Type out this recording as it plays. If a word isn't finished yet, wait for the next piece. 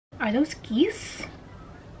Are those geese?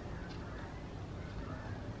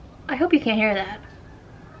 I hope you can't hear that.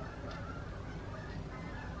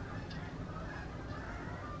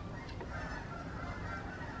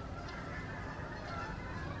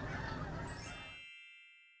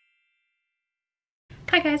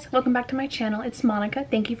 Hi guys, welcome back to my channel. It's Monica.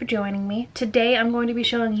 Thank you for joining me. Today I'm going to be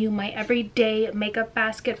showing you my everyday makeup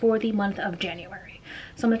basket for the month of January.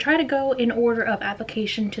 So I'm going to try to go in order of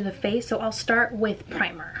application to the face. So I'll start with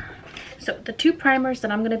primer. So the two primers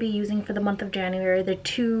that I'm going to be using for the month of January, they're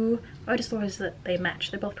two, I just realized that they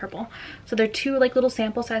match, they're both purple. So they're two like little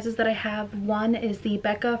sample sizes that I have. One is the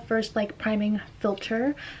Becca First Like Priming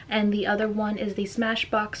Filter, and the other one is the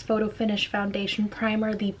Smashbox Photo Finish Foundation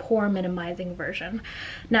Primer, the pore minimizing version.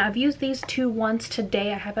 Now I've used these two once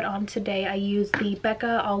today. I have it on today. I use the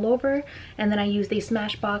Becca all over, and then I use the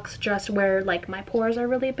Smashbox just where like my pores are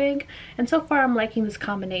really big. And so far I'm liking this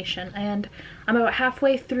combination, and I'm about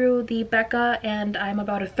halfway through the Becca and I'm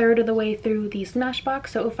about a third of the way through the Smashbox,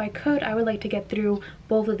 so if I could, I would like to get through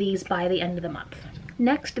both of these by the end of the month.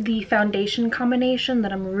 Next, the foundation combination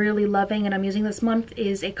that I'm really loving and I'm using this month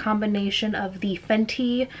is a combination of the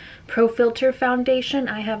Fenty Pro Filter foundation.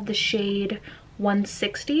 I have the shade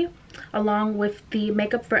 160 along with the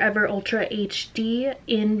Makeup Forever Ultra HD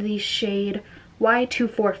in the shade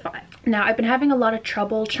Y245. Now I've been having a lot of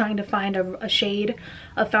trouble trying to find a shade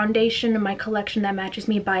of foundation in my collection that matches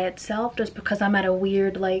me by itself, just because I'm at a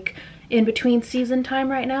weird like in between season time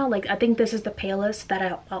right now. Like I think this is the palest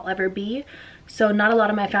that I'll ever be, so not a lot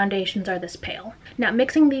of my foundations are this pale. Now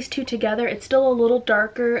mixing these two together, it's still a little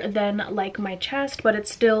darker than like my chest, but it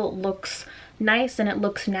still looks nice and it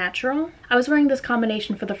looks natural. I was wearing this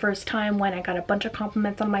combination for the first time when I got a bunch of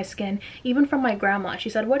compliments on my skin, even from my grandma.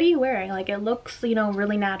 She said, "What are you wearing? Like, it looks, you know,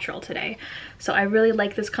 really natural today." So I really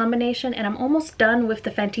like this combination, and I'm almost done with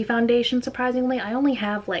the Fenty foundation, surprisingly. I only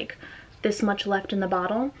have like this much left in the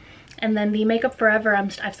bottle. And then the Makeup Forever,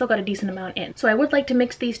 I've still got a decent amount in. So I would like to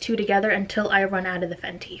mix these two together until I run out of the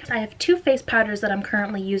Fenty. I have two face powders that I'm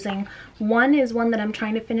currently using. One is one that I'm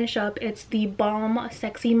trying to finish up. It's the Balm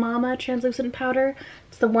Sexy Mama translucent powder.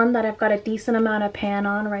 It's the one that I've got a decent amount of pan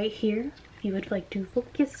on right here. If you would like to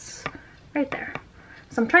focus right there.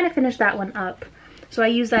 So I'm trying to finish that one up. So I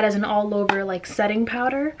use that as an all over like setting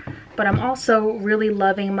powder, but I'm also really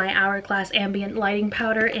loving my Hourglass Ambient Lighting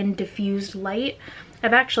Powder in Diffused Light.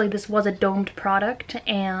 This was a domed product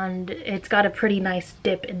and it's got a pretty nice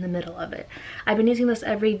dip in the middle of it. I've been using this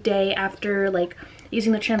every day after like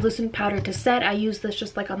using the translucent powder to set. I use this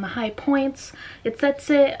just like on the high points. It sets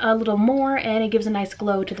it a little more and it gives a nice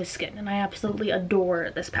glow to the skin, and I absolutely adore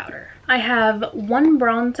this powder. I have one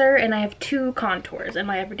bronzer and I have two contours in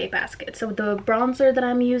my everyday basket. So the bronzer that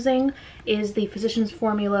I'm using is the Physicians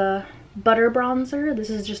Formula Butter Bronzer. This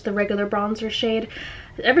is just the regular bronzer shade.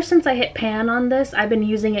 Ever since I hit pan on this, I've been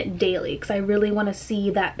using it daily because I really want to see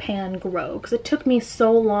that pan grow, because it took me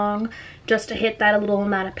so long just to hit that little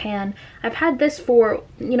amount of pan. I've had this for,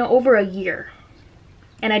 you know, over a year,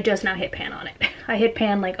 and I just now hit pan on it. I hit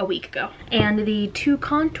pan like a week ago. And the two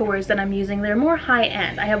contours that I'm using, they're more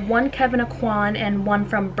high-end. I have one Kevyn Aucoin and one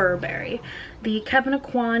from Burberry. The Kevyn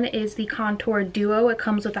Aucoin is the Contour Duo. It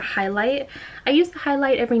comes with a highlight. I use the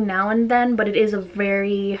highlight every now and then, but it is a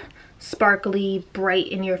very sparkly, bright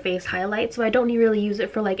in your face highlight, so I don't really use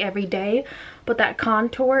it for like every day. But that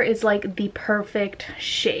contour is like the perfect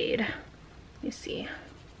shade. You see,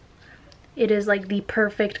 it is like the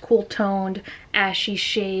perfect cool toned ashy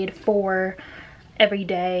shade for every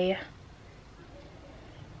day,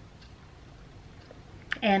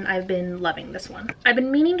 and I've been loving this one. I've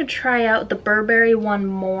been meaning to try out the Burberry one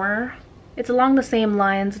more. It's along the same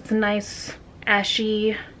lines. It's a nice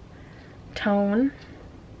ashy tone.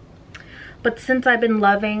 But since I've been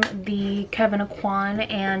loving the Kevyn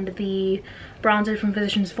Aucoin and the bronzer from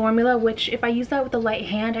Physicians Formula, which if I use that with a light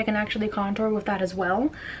hand, I can actually contour with that as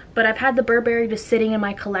well. But I've had the Burberry just sitting in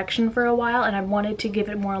my collection for a while and I wanted to give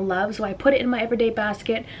it more love, so I put it in my everyday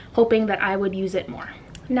basket hoping that I would use it more.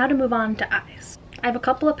 Now to move on to eyes. I have a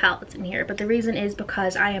couple of palettes in here, but the reason is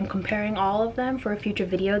because I am comparing all of them for a future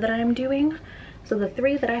video that I am doing. So the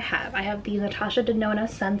three that I have the Natasha Denona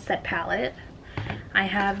Sunset palette, I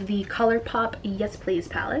have the ColourPop Yes Please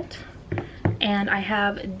palette, and I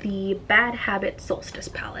have the Bad Habit Solstice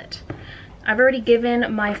palette. I've already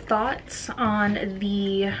given my thoughts on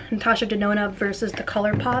the Natasha Denona versus the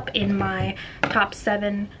ColourPop in my top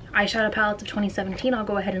 7 eyeshadow palettes of 2017. I'll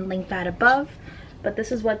go ahead and link that above. But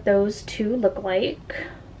this is what those two look like.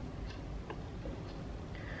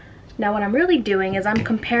 Now what I'm really doing is I'm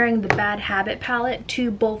comparing the Bad Habit palette to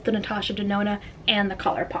both the Natasha Denona and the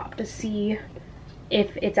ColourPop to see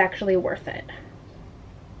if it's actually worth it.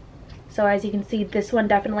 So as you can see, this one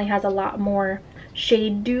definitely has a lot more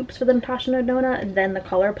shade dupes for the Natasha Denona than the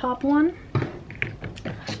ColourPop one.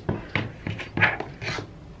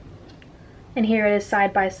 And here it is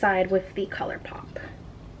side by side with the ColourPop.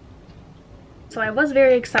 So I was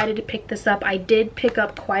very excited to pick this up. I did pick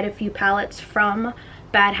up quite a few palettes from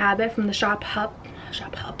Bad Habit from the Shop Hush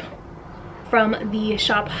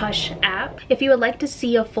app. If you would like to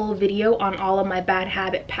see a full video on all of my Bad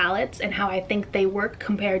Habit palettes and how I think they work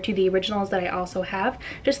compared to the originals that I also have,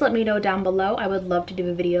 just let me know down below. I would love to do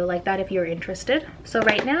a video like that if you're interested. So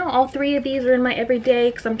right now, all three of these are in my everyday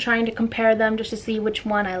because I'm trying to compare them just to see which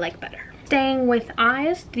one I like better. Staying with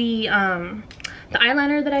eyes, the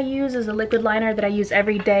eyeliner that I use is a liquid liner that I use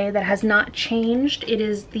every day that has not changed. It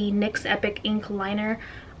is the NYX Epic Ink liner.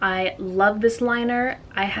 I love this liner.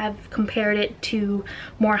 I have compared it to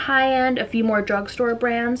more high-end, a few more drugstore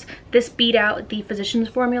brands. This beat out the Physicians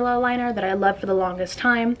Formula liner that I loved for the longest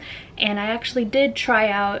time. And I actually did try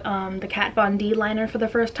out the Kat Von D liner for the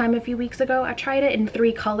first time a few weeks ago. I tried it in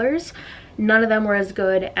 3 colors. None of them were as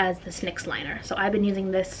good as this NYX liner. So I've been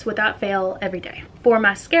using this without fail every day. For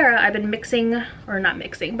mascara, I've been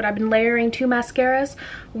I've been layering 2 mascaras.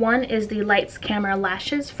 One is the Lights Camera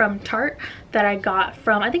Lashes from Tarte that I got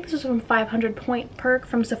from, I think this was from 500 Point Perk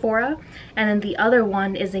from Sephora. And then the other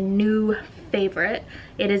one is a new favorite.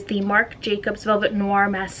 It is the Marc Jacobs Velvet Noir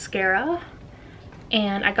Mascara.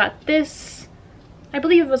 And I got this, I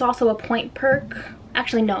believe it was also a Point Perk.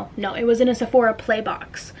 Actually, no, it was in a Sephora Play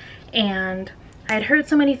box. And I had heard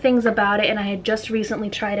so many things about it and I had just recently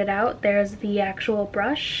tried it out. There's the actual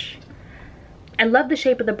brush. I love the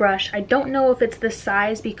shape of the brush. I don't know if it's this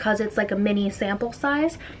size because it's like a mini sample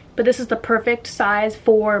size, but this is the perfect size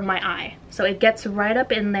for my eye. So it gets right up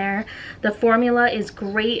in there. The formula is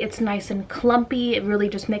great. It's nice and clumpy. It really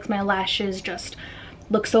just makes my lashes just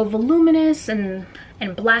look so voluminous and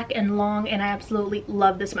black and long, and I absolutely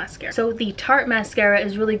love this mascara. So the Tarte mascara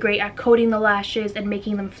is really great at coating the lashes and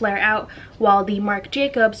making them flare out, while the Marc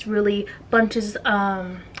Jacobs really bunches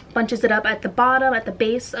it up at the bottom, at the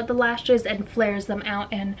base of the lashes, and flares them out,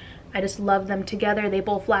 and I just love them together. They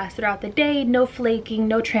both last throughout the day, no flaking,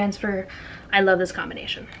 no transfer. I love this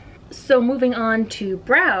combination. So moving on to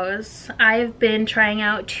brows, I've been trying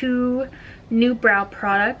out 2 new brow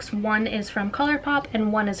products. One is from ColourPop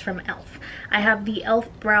and one is from e.l.f. I have the e.l.f.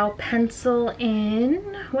 brow pencil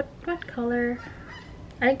in, what color?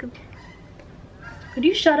 Could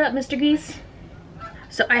you shut up, Mr. Geese?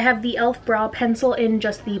 So I have the e.l.f. brow pencil in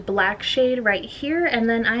just the black shade right here, and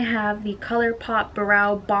then I have the ColourPop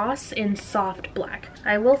Brow Boss in soft black.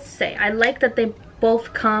 I will say, I like that they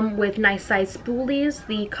both come with nice size spoolies.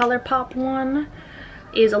 The ColourPop one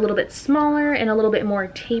is a little bit smaller and a little bit more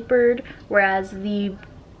tapered, whereas the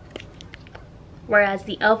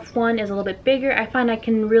e.l.f. one is a little bit bigger. I find I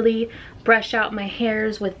can really brush out my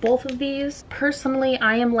hairs with both of these. Personally,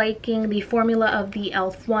 I am liking the formula of the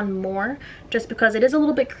e.l.f. one more, just because it is a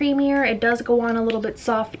little bit creamier, it does go on a little bit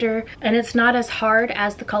softer, and it's not as hard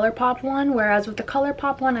as the ColourPop one, whereas with the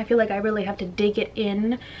ColourPop one, I feel like I really have to dig it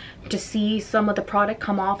in to see some of the product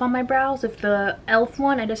come off on my brows. With the e.l.f.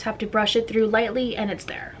 one, I just have to brush it through lightly and it's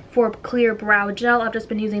there. For clear brow gel, I've just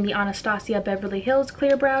been using the Anastasia Beverly Hills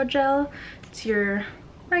Clear Brow Gel. It's your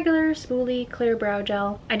regular spoolie clear brow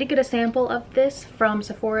gel. I did get a sample of this from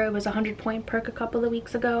Sephora. It was 100 Point Perk a couple of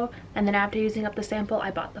weeks ago, and then after using up the sample,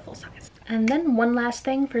 I bought the full size. And then one last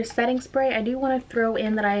thing for setting spray, I do want to throw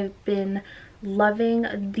in that I've been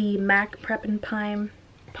loving the MAC Prep and Prime.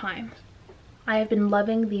 I have been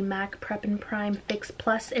loving the MAC Prep and Prime Fix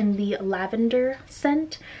Plus in the lavender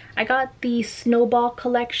scent. I got the Snowball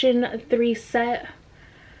Collection 3-set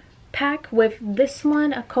pack with this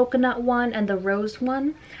one, a coconut one, and the rose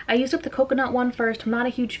one. I used up the coconut one first. I'm not a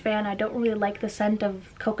huge fan. I don't really like the scent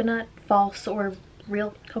of coconut, false or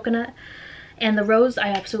real coconut. And the rose I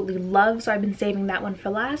absolutely love, so I've been saving that one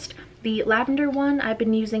for last. The lavender one, I've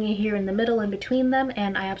been using it here in the middle in between them,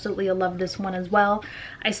 and I absolutely love this one as well.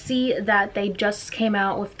 I see that they just came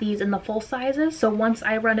out with these in the full sizes, so once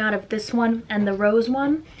I run out of this one and the rose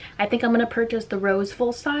one, I think I'm going to purchase the rose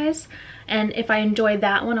full size. And if I enjoy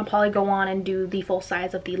that one, I'll probably go on and do the full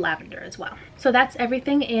size of the lavender as well. So that's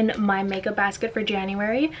everything in my makeup basket for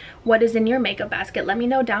January. What is in your makeup basket? Let me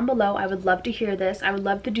know down below. I would love to hear this. I would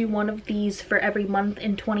love to do one of these for every month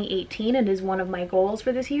in 2018. It is one of my goals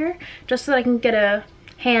for this year, just so that I can get a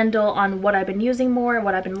handle on what I've been using more,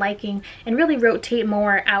 what I've been liking, and really rotate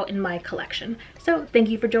more out in my collection. So thank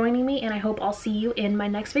you for joining me, and I hope I'll see you in my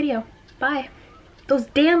next video. Bye. Those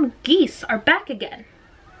damn geese are back again.